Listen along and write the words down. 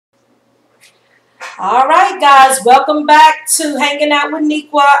All right, guys, welcome back to Hanging Out with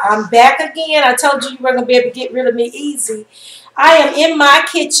Nequa. I'm back again. I told you were going to be able to get rid of me easy. I am in my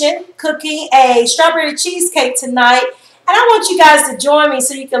kitchen cooking a strawberry cheesecake tonight, and I want you guys to join me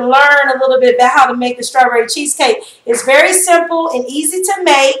so you can learn a little bit about how to make the strawberry cheesecake. It's very simple and easy to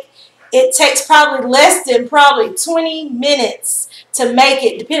make. It takes probably less than 20 minutes to make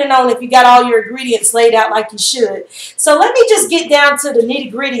it, depending on if you got all your ingredients laid out like you should. So let me just get down to the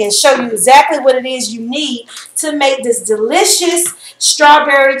nitty-gritty and show you exactly what it is you need to make this delicious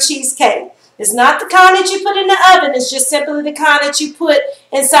strawberry cheesecake. It's not the kind that you put in the oven. It's just simply the kind that you put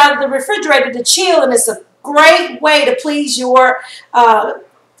inside of the refrigerator to chill, and it's a great way to please your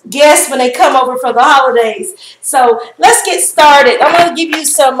guests when they come over for the holidays. So let's get started. I'm going to give you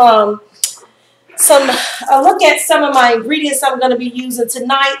look at some of my ingredients I'm going to be using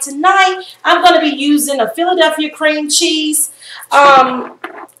tonight. Tonight, I'm going to be using a Philadelphia cream cheese block.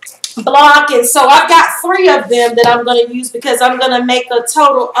 And so I've got 3 of them that I'm going to use because I'm going to make a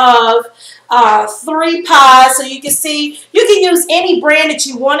total of 3 pies. So you can see, you can use any brand that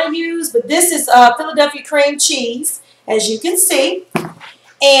you want to use, but this is Philadelphia cream cheese, as you can see.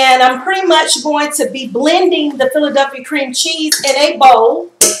 And I'm pretty much going to be blending the Philadelphia cream cheese in a bowl.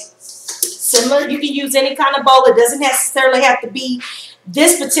 Similar, you can use any kind of bowl. It doesn't necessarily have to be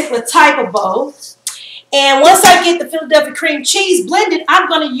this particular type of bowl. And once I get the Philadelphia cream cheese blended, I'm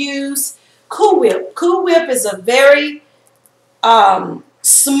going to use Cool Whip. Cool Whip is a very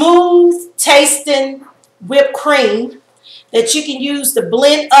smooth tasting whipped cream that you can use to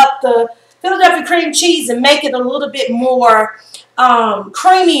blend up the Philadelphia cream cheese and make it a little bit more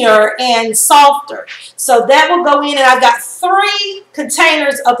creamier and softer. So that will go in, and I've got 3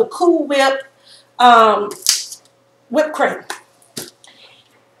 containers of the Cool Whip whipped cream.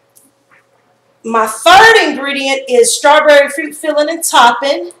 My third ingredient is strawberry fruit filling and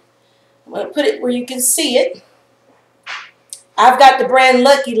topping. I'm going to put it where you can see it. I've got the brand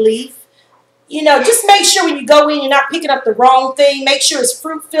Lucky Leaf. You know, just make sure when you go in, you're not picking up the wrong thing. Make sure it's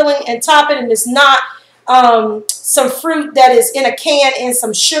fruit filling and topping, and it's not some fruit that is in a can in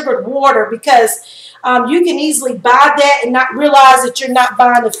some sugared water, because you can easily buy that and not realize that you're not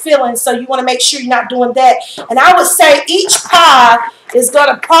buying the filling. So you want to make sure you're not doing that. And I would say each pie is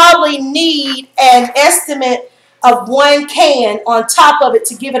going to probably need an estimate of 1 can on top of it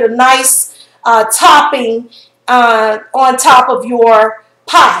to give it a nice topping on top of your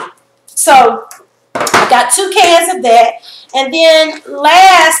pie. So I got 2 cans of that. And then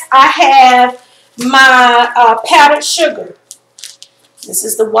last, I have my powdered sugar. This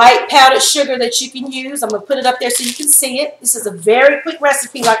is the white powdered sugar that you can use. I'm going to put it up there so you can see it. This is a very quick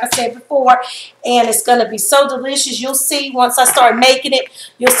recipe, like I said before, and it's going to be so delicious. You'll see once I start making it,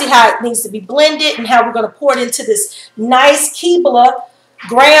 you'll see how it needs to be blended and how we're going to pour it into this nice Keebler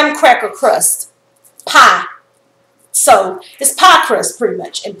graham cracker crust pie. So it's pie crust pretty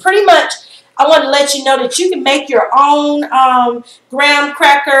much. And pretty much I want to let you know that you can make your own graham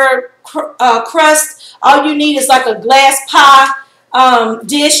cracker crust. All you need is like a glass pie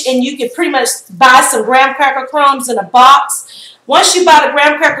dish, and you can pretty much buy some graham cracker crumbs in a box. Once you buy the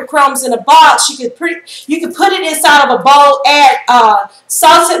graham cracker crumbs in a box, you can put it inside of a bowl, add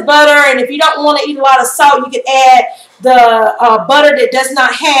salted butter, and if you don't want to eat a lot of salt, you can add the butter that does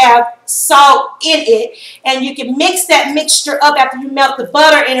not have salt in it, and you can mix that mixture up after you melt the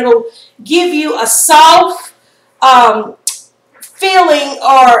butter, and it'll give you a soft feeling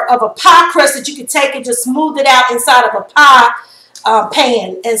of a pie crust that you can take and just smooth it out inside of a pie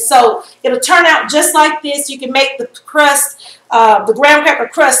pan. And so it'll turn out just like this. You can make the crust, the graham cracker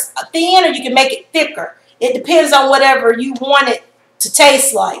crust, thin, or you can make it thicker. It depends on whatever you want it to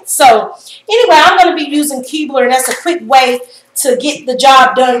taste like. So anyway, I'm going to be using Keebler, and that's a quick way to get the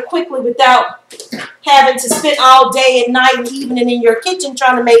job done quickly without having to spend all day and night and evening in your kitchen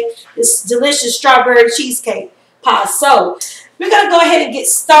trying to make this delicious strawberry cheesecake pie. So we're going to go ahead and get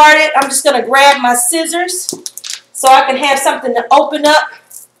started. I'm just going to grab my scissors so I can have something to open up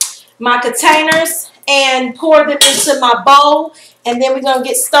my containers and pour them into my bowl. And then we're going to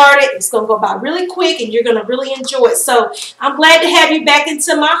get started. It's going to go by really quick, and you're going to really enjoy it. So I'm glad to have you back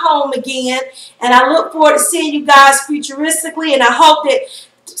into my home again. And I look forward to seeing you guys futuristically. And I hope that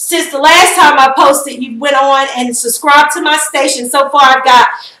since the last time I posted, you went on and subscribed to my station. So far, I've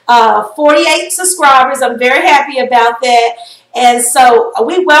got 48 subscribers. I'm very happy about that. And so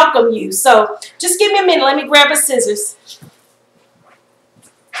we welcome you. So just give me a minute. Let me grab a scissors.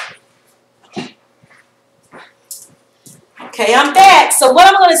 Okay, I'm back. So what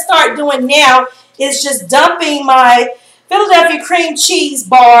I'm going to start doing now is just dumping my Philadelphia cream cheese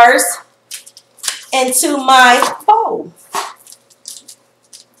bars into my bowl.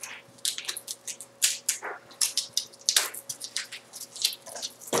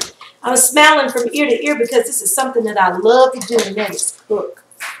 I'm smiling from ear to ear because this is something that I love to do, and that is cook.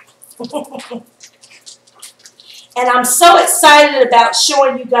 And I'm so excited about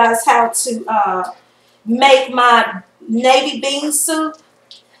showing you guys how to make my navy bean soup.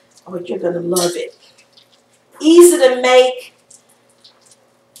 Oh, you're going to love it. Easy to make.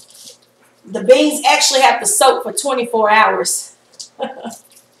 The beans actually have to soak for 24 hours.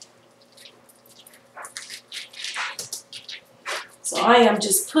 So I am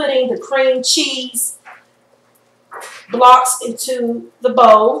just putting the cream cheese blocks into the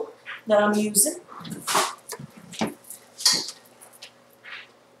bowl that I'm using.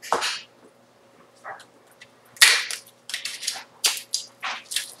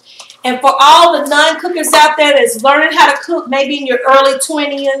 And for all the non-cookers out there that's learning how to cook, maybe in your early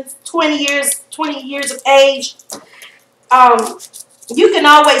 20 years of age, you can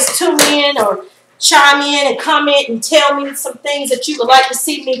always tune in or chime in and comment and tell me some things that you would like to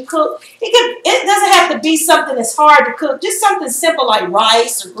see me cook. It doesn't have to be something that's hard to cook, just something simple like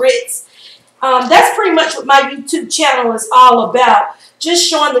rice or grits. That's pretty much what my YouTube channel is all about, just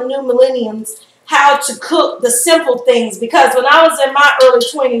showing the new millenniums how to cook the simple things, because when I was in my early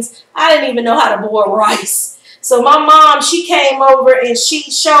 20s, I didn't even know how to boil rice. So my mom, she came over and she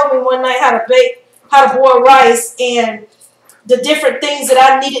showed me one night how to boil rice, and the different things that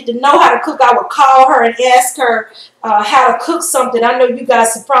I needed to know how to cook. I would call her and ask her how to cook something. I know you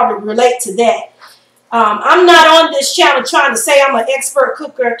guys can probably relate to that. I'm not on this channel trying to say I'm an expert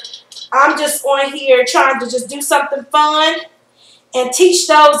cooker. I'm just on here trying to just do something fun and teach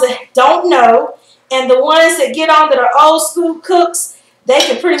those that don't know. And the ones that get on that are old school cooks, they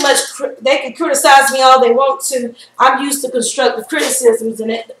can pretty much, they can criticize me all they want to. I'm used to constructive criticisms, and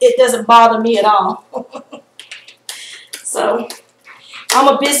it doesn't bother me at all. So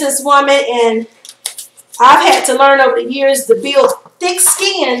I'm a businesswoman, and I've had to learn over the years to build thick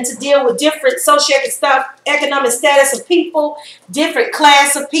skin to deal with different socioeconomic status of people, different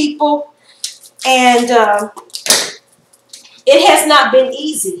class of people, and it has not been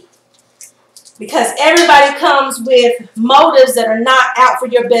easy, because everybody comes with motives that are not out for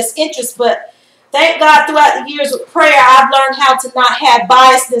your best interest. But thank God, throughout the years with prayer, I've learned how to not have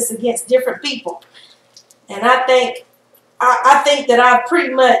biasness against different people. And I think that I've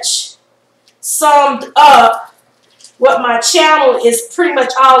pretty much summed up what my channel is pretty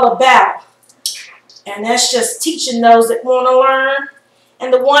much all about. And that's just teaching those that want to learn.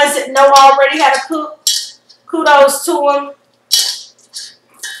 And the ones that know already how to cook, kudos to them.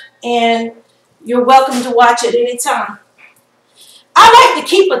 And you're welcome to watch it anytime. I like to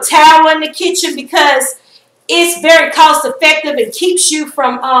keep a towel in the kitchen because it's very cost effective and keeps you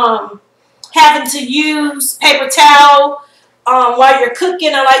from having to use paper towel while you're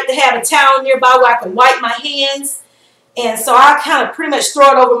cooking. I like to have a towel nearby where I can wipe my hands. And so I kind of pretty much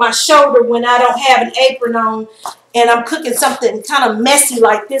throw it over my shoulder when I don't have an apron on and I'm cooking something kind of messy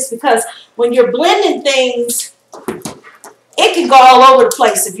like this, because when you're blending things, it can go all over the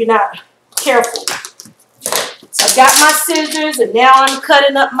place if you're not careful. So I got my scissors, and now I'm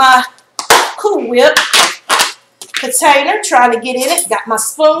cutting up my Cool Whip container, trying to get in it. Got my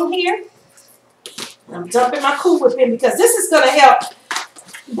spoon here. And I'm dumping my Cool Whip in because this is going to help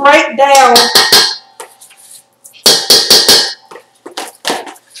break down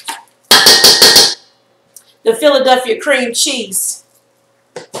the Philadelphia cream cheese.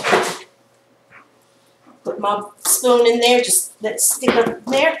 Put my spoon in there, just let it stick up in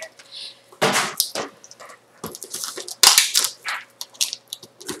there.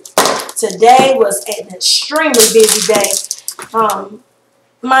 Today was an extremely busy day.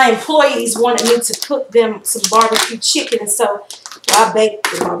 My employees wanted me to cook them some barbecue chicken, and so I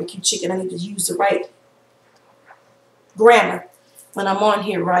baked the barbecue chicken. I need to use the right grammar when I'm on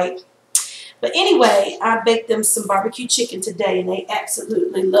here, right? But anyway, I baked them some barbecue chicken today, and they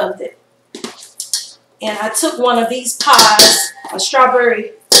absolutely loved it. And I took one of these pies, a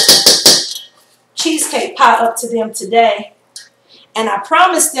strawberry cheesecake pie, up to them today. And I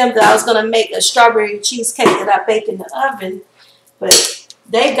promised them that I was going to make a strawberry cheesecake that I bake in the oven. But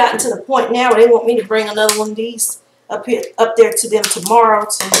they've gotten to the point now where they want me to bring another one of these up there to them tomorrow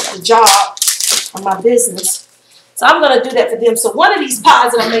to the job on my business. So I'm going to do that for them. So one of these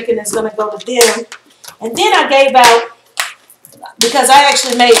pies that I'm making is going to go to them. And then I gave out, because I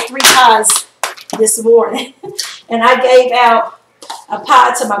actually made 3 pies this morning. And I gave out a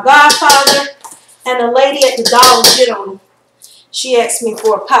pie to my godfather and a lady at the Dollar General. She asked me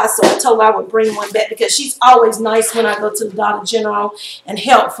for a pie, so I told her I would bring one back because she's always nice when I go to the Dollar General and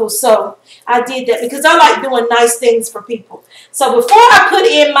helpful. So I did that because I like doing nice things for people. So before I put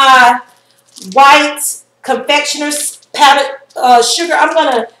in my white confectioner's powdered sugar. I'm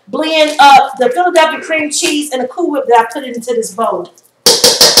going to blend up the Philadelphia cream cheese and the Cool Whip that I put into this bowl.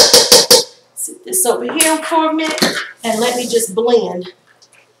 Sit this over here for a minute and let me just blend.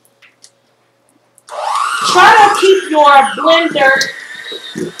 Try to keep your blender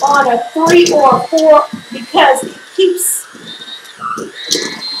on a 3 or a 4 because it keeps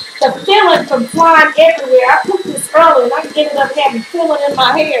the filling from flying everywhere. I cooked this earlier and I ended up having filling in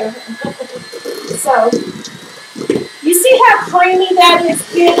my hair. So, you see how creamy that is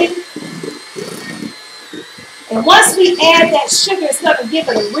getting? And once we add that sugar, it's going to give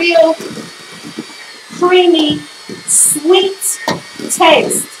it a real creamy, sweet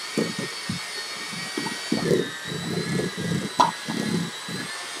taste.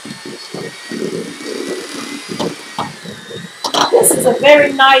 This is a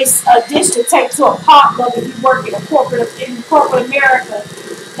very nice dish to take to a potluck if you work in corporate America.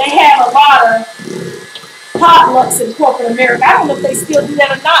 They have a lot of potlucks in corporate America. I don't know if they still do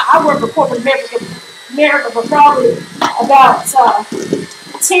that or not. I worked for corporate America for probably about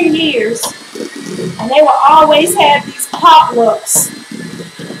 10 years. And they will always have these potlucks.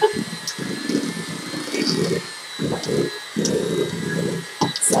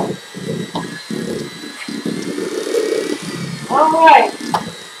 So. Alright.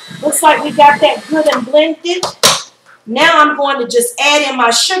 Looks like we got that good and blended. Now I'm going to just add in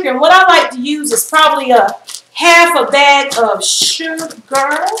my sugar. And what I like to use is probably half a bag of sugar.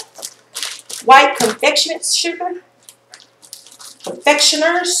 White confectioner's sugar.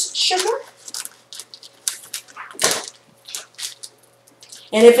 Confectioner's sugar.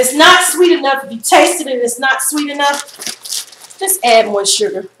 And if it's not sweet enough, if you taste it and it's not sweet enough, just add more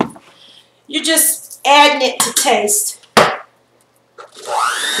sugar. You're just adding it to taste.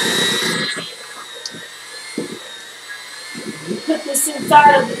 You put this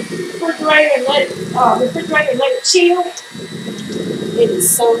inside of the refrigerator and let it chill. It is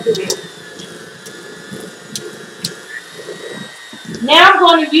so good. Now I'm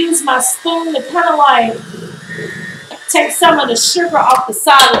going to use my spoon to kind of like take some of the sugar off the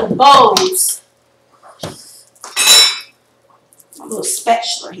side of the bowls. My little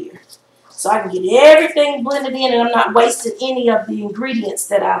spatula here. So I can get everything blended in and I'm not wasting any of the ingredients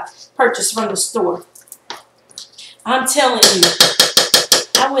that I purchased from the store. I'm telling you,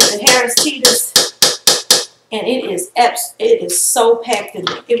 I went to Harris Teeter's and it is so packed in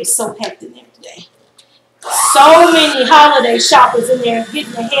there. It was so packed in there today. So many holiday shoppers in there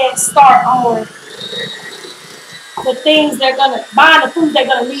getting a head start on the things buying the food they're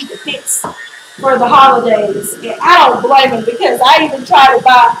gonna need to fix for the holidays. And I don't blame them because I even tried to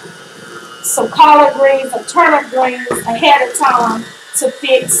buy some collard greens, some turnip greens ahead of time to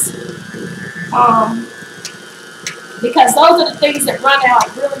fix. Because those are the things that run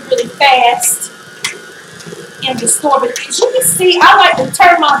out really, really fast in the store. But as you can see, I like to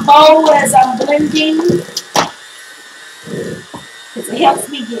turn my bowl as I'm blending. Because it helps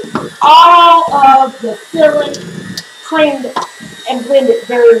me get all of the filling creamed and blended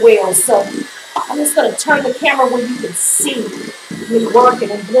very well. So I'm just going to turn the camera where you can see me working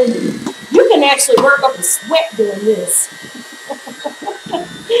and blending. You can actually work up a sweat doing this.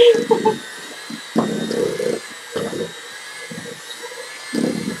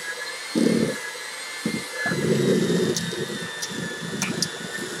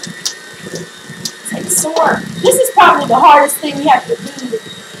 This is probably the hardest thing you have to do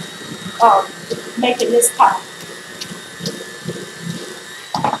making this pie.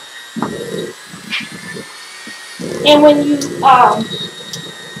 And when you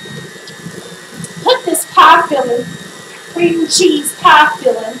put this pie filling, cream cheese pie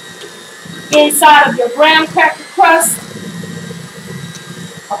filling, inside of your graham cracker crust,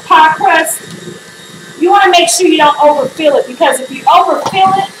 or pie crust, you want to make sure you don't overfill it, because if you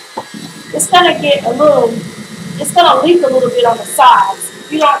overfill it, it's going to leak a little bit on the sides.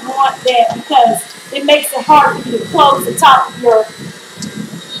 You don't want that because it makes it hard for you to close the top of your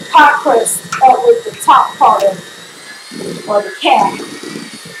pie crust up with the top part of it, or the cap.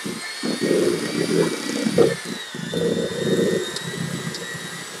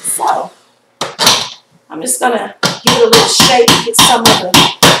 So, I'm just going to give it a little shake, get some of the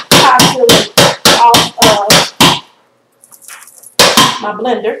pie filling off of my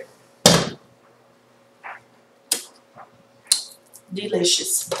blender.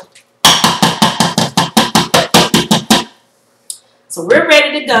 Delicious. So we're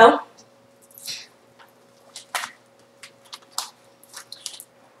ready to go.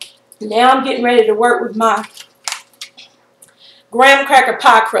 Now I'm getting ready to work with my graham cracker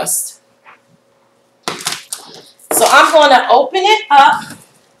pie crust. So I'm going to open it up.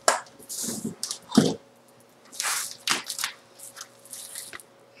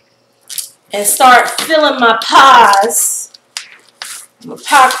 and start filling my pies, my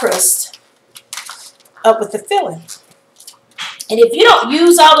pie crust, up with the filling. And if you don't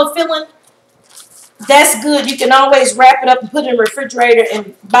use all the filling, that's good. You can always wrap it up and put it in the refrigerator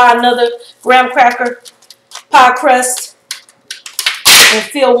and buy another graham cracker pie crust and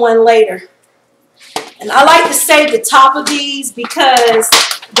fill one later. And I like to save the top of these because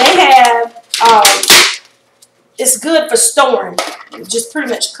they have, it's good for storing. You just pretty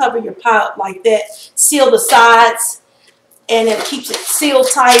much cover your pie up like that. Seal the sides, and it keeps it sealed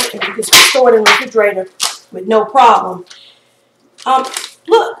tight, and you can store it in the refrigerator with no problem.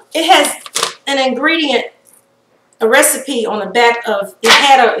 Look, it has an ingredient, a recipe on the back of, it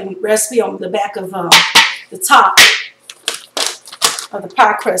had a recipe on the back of the top of the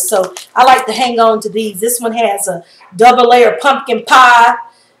pie crust. So I like to hang on to these. This one has a double layer pumpkin pie,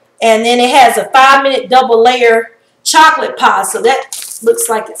 and then it has a 5-minute double layer chocolate pie. So that looks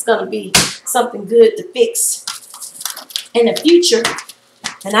like it's going to be something good to fix in the future.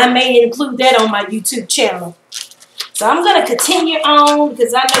 And I may include that on my YouTube channel. So I'm going to continue on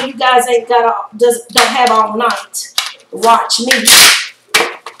because I know you guys ain't got don't have all night to watch me.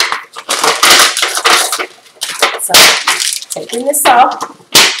 So taking this off,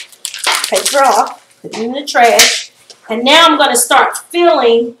 paper off, putting it in the trash. And now I'm going to start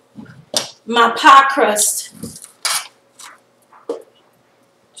filling my pie crust.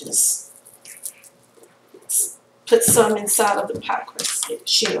 Just put some inside of the pie crust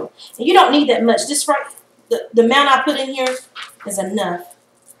shell. And you don't need that much. Just right, the amount I put in here is enough.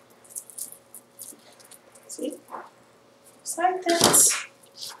 See? Just like that.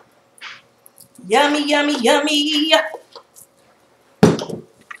 Yummy, yummy, yummy.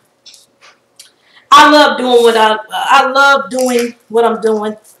 I love doing what I'm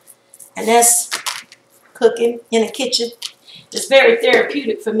doing, and that's cooking in the kitchen. It's very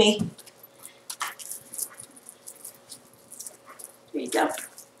therapeutic for me. There you go.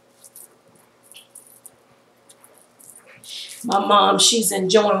 My mom, she's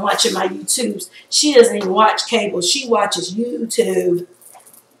enjoying watching my YouTubes. She doesn't even watch cable. She watches YouTube.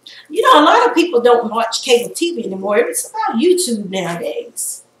 You know, a lot of people don't watch cable TV anymore. It's about YouTube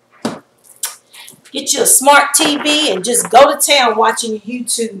nowadays. Get you a smart TV and just go to town watching your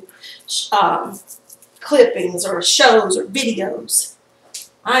YouTube clippings or shows or videos.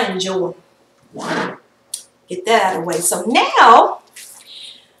 I enjoy them. Get that out of the way. So now,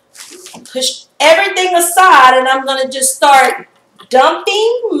 push everything aside, and I'm going to just start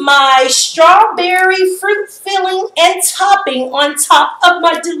dumping my strawberry fruit filling and topping on top of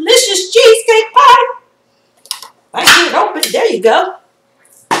my delicious cheesecake pie. I get it open. There you go.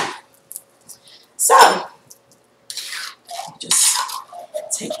 So, just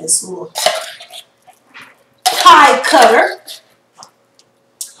take this little pie cutter,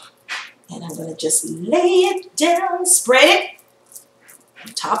 and I'm going to just lay it down, spread it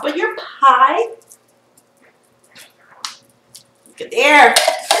on top of your pie. Look at there.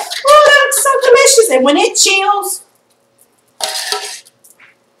 Oh, that looks so delicious. And when it chills,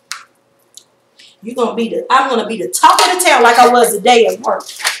 I'm going to be the top of the town like I was the day at work.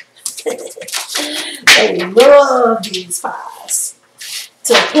 They love these pies.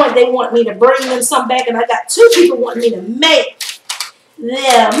 To the point they want me to bring them some back, and I got 2 people wanting me to make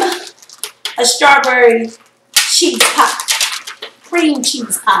them a strawberry cheese pie. Cream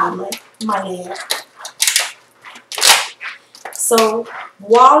cheese pie, my add. So,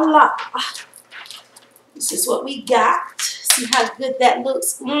 voila. This is what we got. See how good that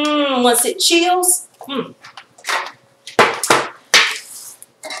looks? Once it chills,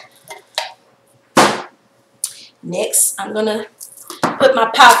 Next, I'm going to put my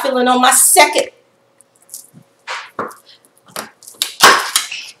pie filling on my second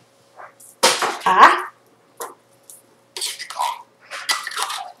pie.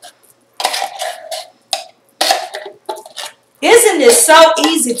 Isn't this so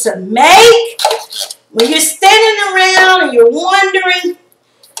easy to make? When you're standing around and you're wondering,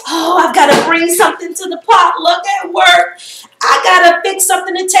 oh, I've got to bring something to the potluck at work. I got to fix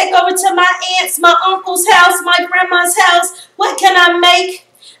something to take over to my aunt's, my uncle's house, my grandma's house. What can I make?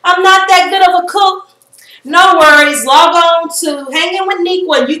 I'm not that good of a cook. No worries. Log on to Hanging with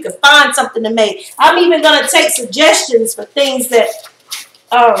Nequas. You can find something to make. I'm even going to take suggestions for things that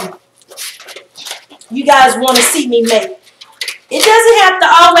you guys want to see me make. It doesn't have to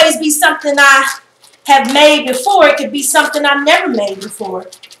always be something I have made before. It could be something I've never made before.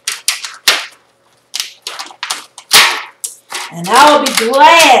 And I will be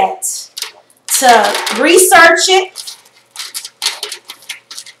glad to research it,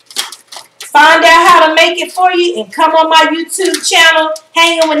 find out how to make make it for you and come on my YouTube channel,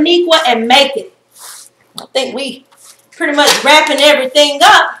 Hanging with Nequa, and make it. I think we pretty much wrapping everything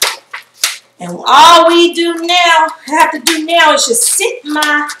up. And all we have to do now is just sit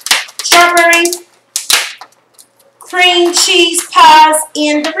my strawberry cream cheese pies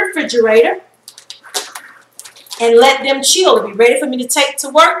in the refrigerator and let them chill to be ready for me to take to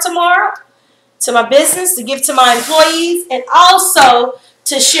work tomorrow, to my business, to give to my employees, and also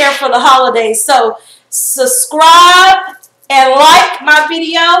to share for the holidays. So subscribe and like my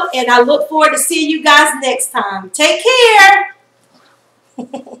video, and I look forward to seeing you guys next time. Take care.